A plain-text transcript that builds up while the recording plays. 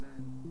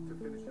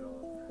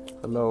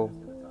Hello.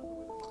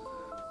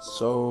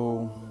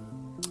 So,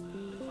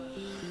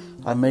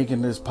 I'm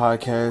making this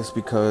podcast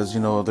because,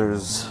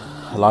 there's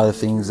a lot of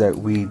things that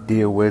we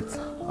deal with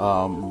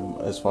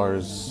as far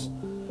as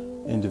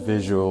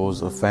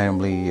individuals, a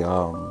family,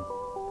 no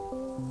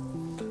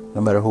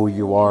matter who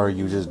you are,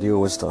 you just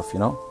deal with stuff.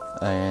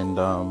 And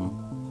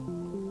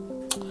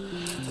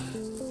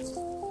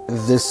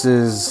this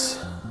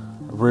is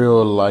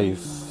real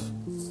life.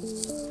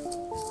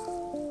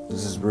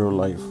 This is real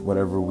life,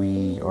 whatever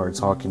we are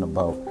talking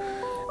about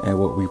and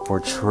what we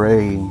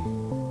portray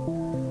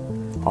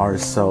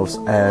ourselves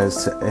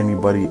as to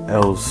anybody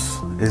else.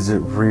 Is it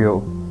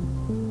real?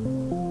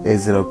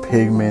 Is it a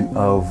pigment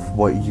of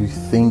what you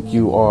think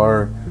you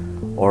are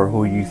or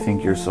who you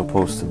think you're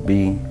supposed to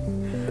be?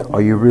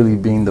 Are you really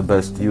being the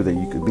best you that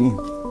you could be?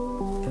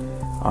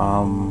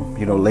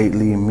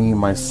 Lately, me,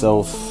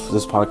 myself,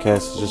 this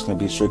podcast is just going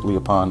to be strictly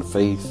upon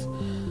faith,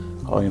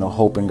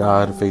 hope in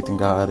God, faith in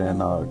God,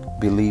 and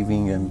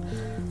believing and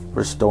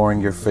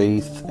restoring your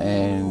faith,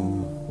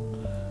 and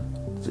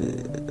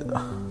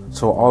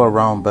so all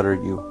around better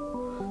you.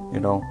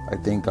 I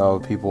think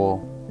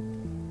people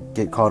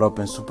get caught up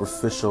in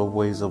superficial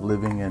ways of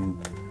living and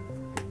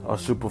a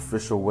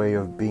superficial way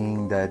of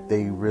being that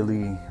they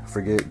really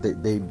forget,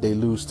 they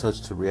lose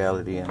touch to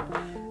reality and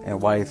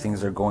why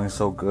things are going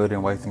so good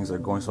and why things are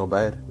going so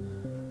bad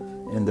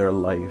in their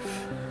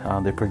life.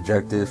 They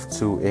project it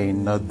to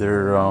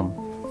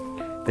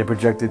they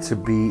project it to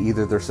be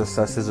either their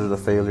successes or the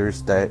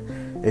failures, that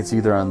it's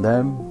either on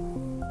them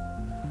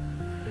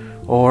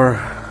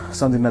or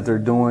something that they're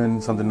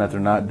doing, something that they're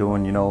not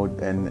doing,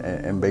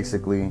 and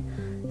basically,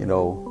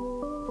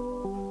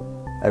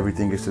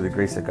 everything is to the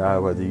grace of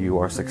God, whether you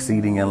are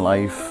succeeding in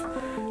life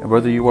and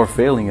whether you are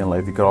failing in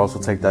life. You could also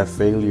take that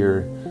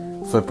failure,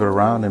 flip it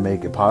around and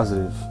make it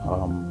positive.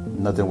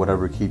 Nothing would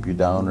ever keep you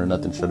down, or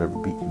nothing should ever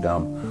beat you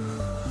down.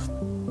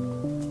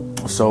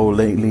 So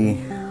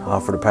lately,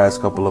 for the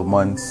past couple of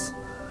months,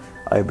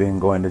 I've been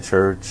going to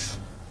church,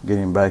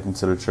 getting back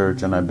into the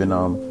church, and I've been,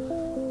 I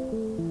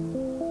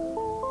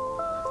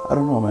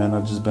don't know, man,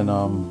 I've just been,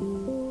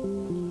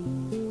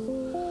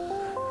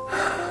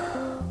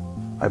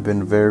 I've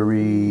been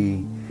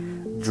very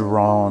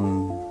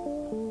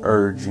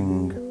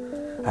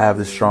I have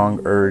this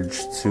strong urge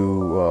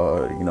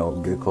to,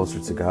 get closer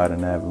to God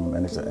and have Him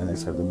and accept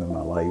Him in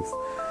my life.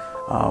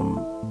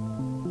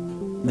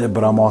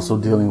 But I'm also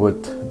dealing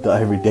with the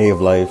everyday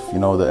of life,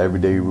 the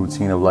everyday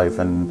routine of life,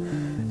 and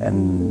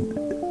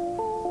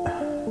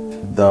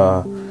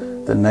the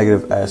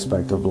negative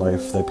aspect of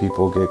life that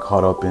people get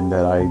caught up in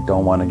that I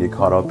don't want to get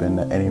caught up in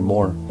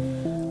anymore.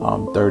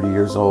 I'm 30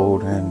 years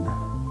old, and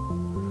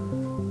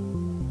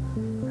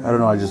I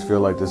don't know, I just feel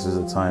like this is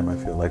a time. I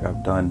feel like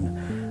I've done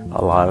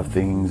a lot of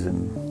things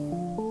in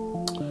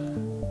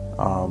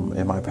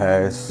my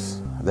past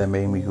that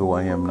made me who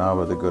I am now,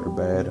 whether good or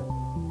bad.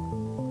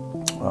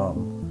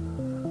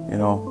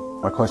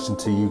 My question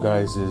to you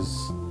guys is,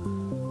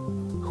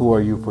 who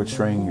are you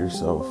portraying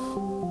yourself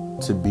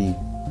to be?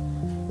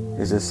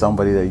 Is it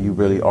somebody that you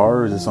really are,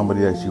 or is it somebody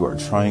that you are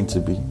trying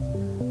to be?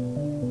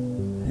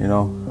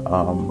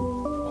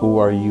 Who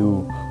are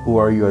you? Who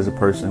are you as a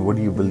person? What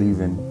do you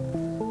believe in?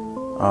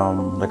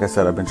 Like I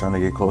said, I've been trying to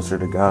get closer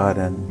to God,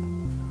 and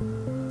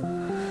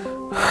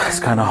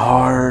it's kind of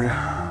hard.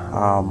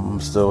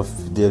 I'm still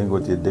dealing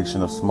with the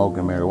addiction of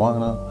smoking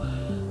marijuana.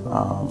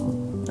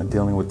 I'm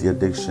dealing with the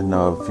addiction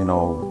of,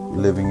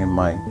 living in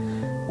a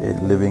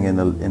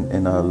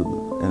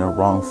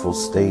wrongful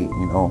state.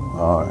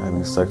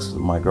 Having sex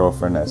with my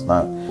girlfriend that's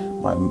not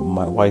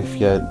my wife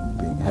yet,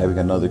 having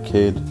another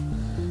kid,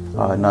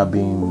 not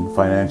being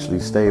financially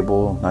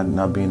stable,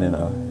 not being in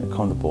a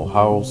comfortable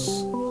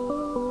house.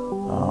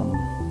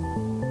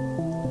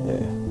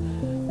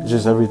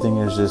 Just everything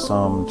is just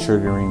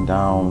triggering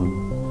down.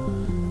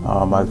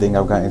 I think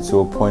I've gotten to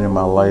a point in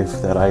my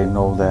life that I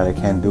know that I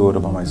can't do it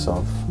by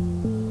myself.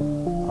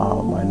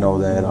 I know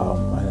that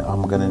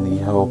I'm gonna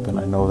need help, and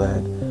I know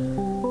that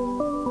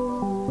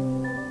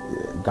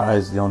God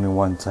is the only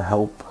one to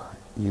help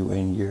you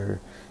in your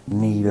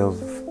need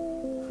of,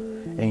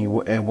 and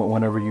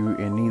whenever you're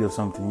in need of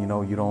something,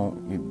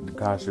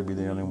 God should be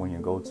the only one you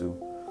go to.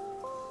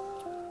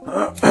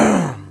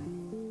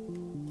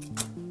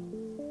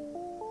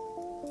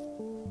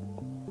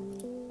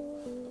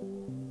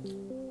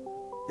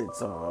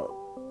 It's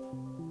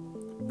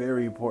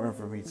very important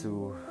for me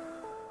to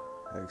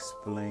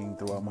explain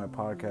throughout my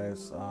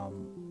podcast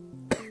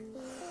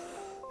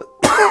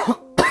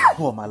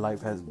what my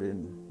life has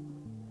been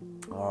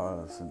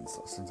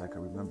since I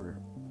can remember.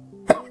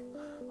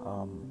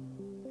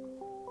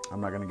 I'm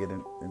not gonna get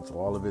into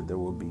all of it. There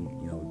will be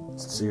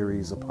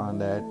series upon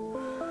that,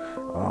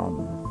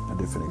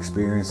 different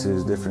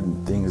experiences,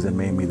 different things that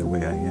made me the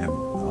way I am.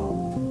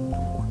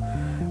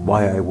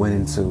 Why I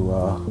wanted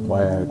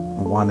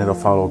to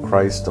follow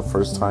Christ the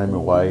first time,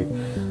 and why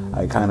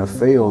I kind of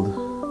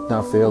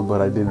not failed,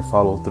 but I didn't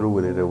follow through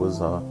with it. It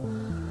was, I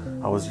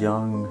was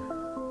young.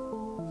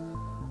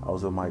 I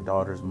was with my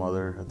daughter's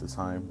mother at the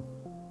time.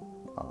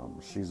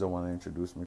 She's the one that introduced me